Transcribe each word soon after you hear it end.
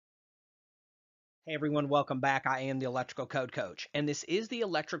Hey everyone, welcome back. I am the Electrical Code Coach, and this is the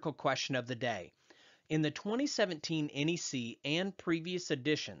electrical question of the day. In the 2017 NEC and previous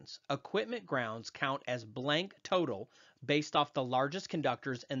editions, equipment grounds count as blank total based off the largest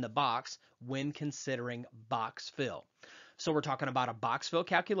conductors in the box when considering box fill. So we're talking about a box fill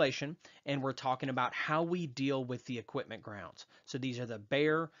calculation, and we're talking about how we deal with the equipment grounds. So these are the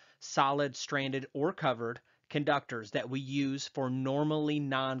bare, solid, stranded, or covered conductors that we use for normally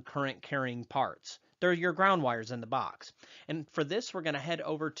non-current carrying parts. They're your ground wires in the box. And for this, we're going to head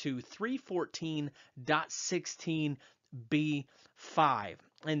over to 314.16b5.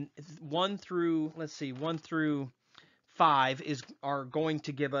 And 1 through 5 are going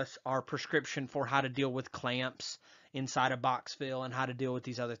to give us our prescription for how to deal with clamps inside a box fill and how to deal with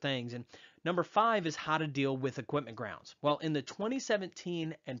these other things. And number 5 is how to deal with equipment grounds. Well, in the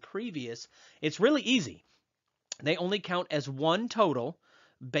 2017 and previous, it's really easy. They only count as one total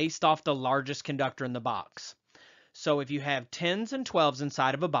based off the largest conductor in the box. So if you have 10s and 12s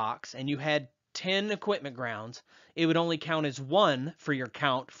inside of a box and you had 10 equipment grounds, it would only count as one for your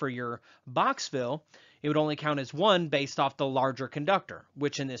count for your box fill. It would only count as one based off the larger conductor,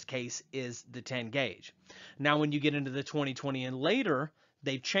 which in this case is the 10 gauge. Now, when you get into the 2020 and later,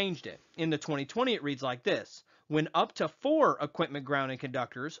 they've changed it. In the 2020, it reads like this. When up to 4 equipment grounding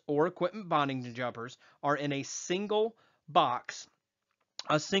conductors or equipment bonding jumpers are in a single box,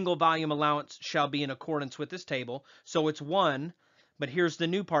 a single volume allowance shall be in accordance with this table. So it's 1, but here's the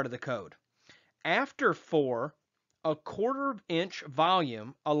new part of the code. After 4, a 1/4 inch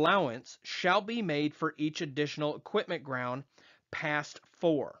volume allowance shall be made for each additional equipment ground past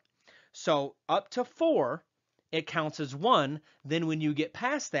 4. So up to 4, it counts as 1. Then when you get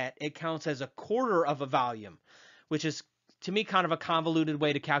past that, it counts as a 1/4 of a volume, which is to me kind of a convoluted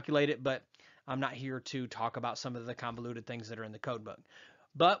way to calculate it, but I'm not here to talk about some of the convoluted things that are in the code book.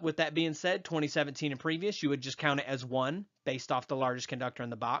 But with that being said, 2017 and previous, you would just count it as 1 based off the largest conductor in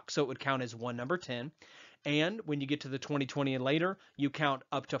the box. So it would count as 1 number 10. And when you get to the 2020 and later, you count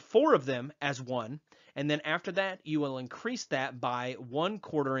up to 4 of them as 1. And then after that, you will increase that by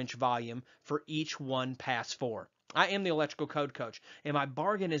 1/4 inch volume for each one past 4. I am the Electrical Code Coach, and my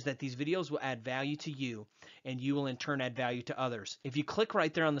bargain is that these videos will add value to you, and you will in turn add value to others. If you click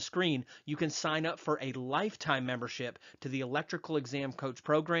right there on the screen, you can sign up for a lifetime membership to the Electrical Exam Coach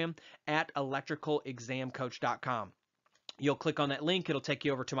program at electricalexamcoach.com. You'll click on that link. It'll take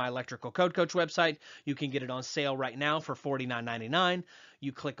you over to my Electrical Code Coach website. You can get it on sale right now for $49.99.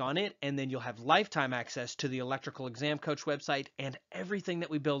 You click on it, and then you'll have lifetime access to the Electrical Exam Coach website and everything that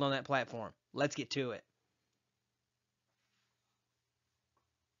we build on that platform. Let's get to it.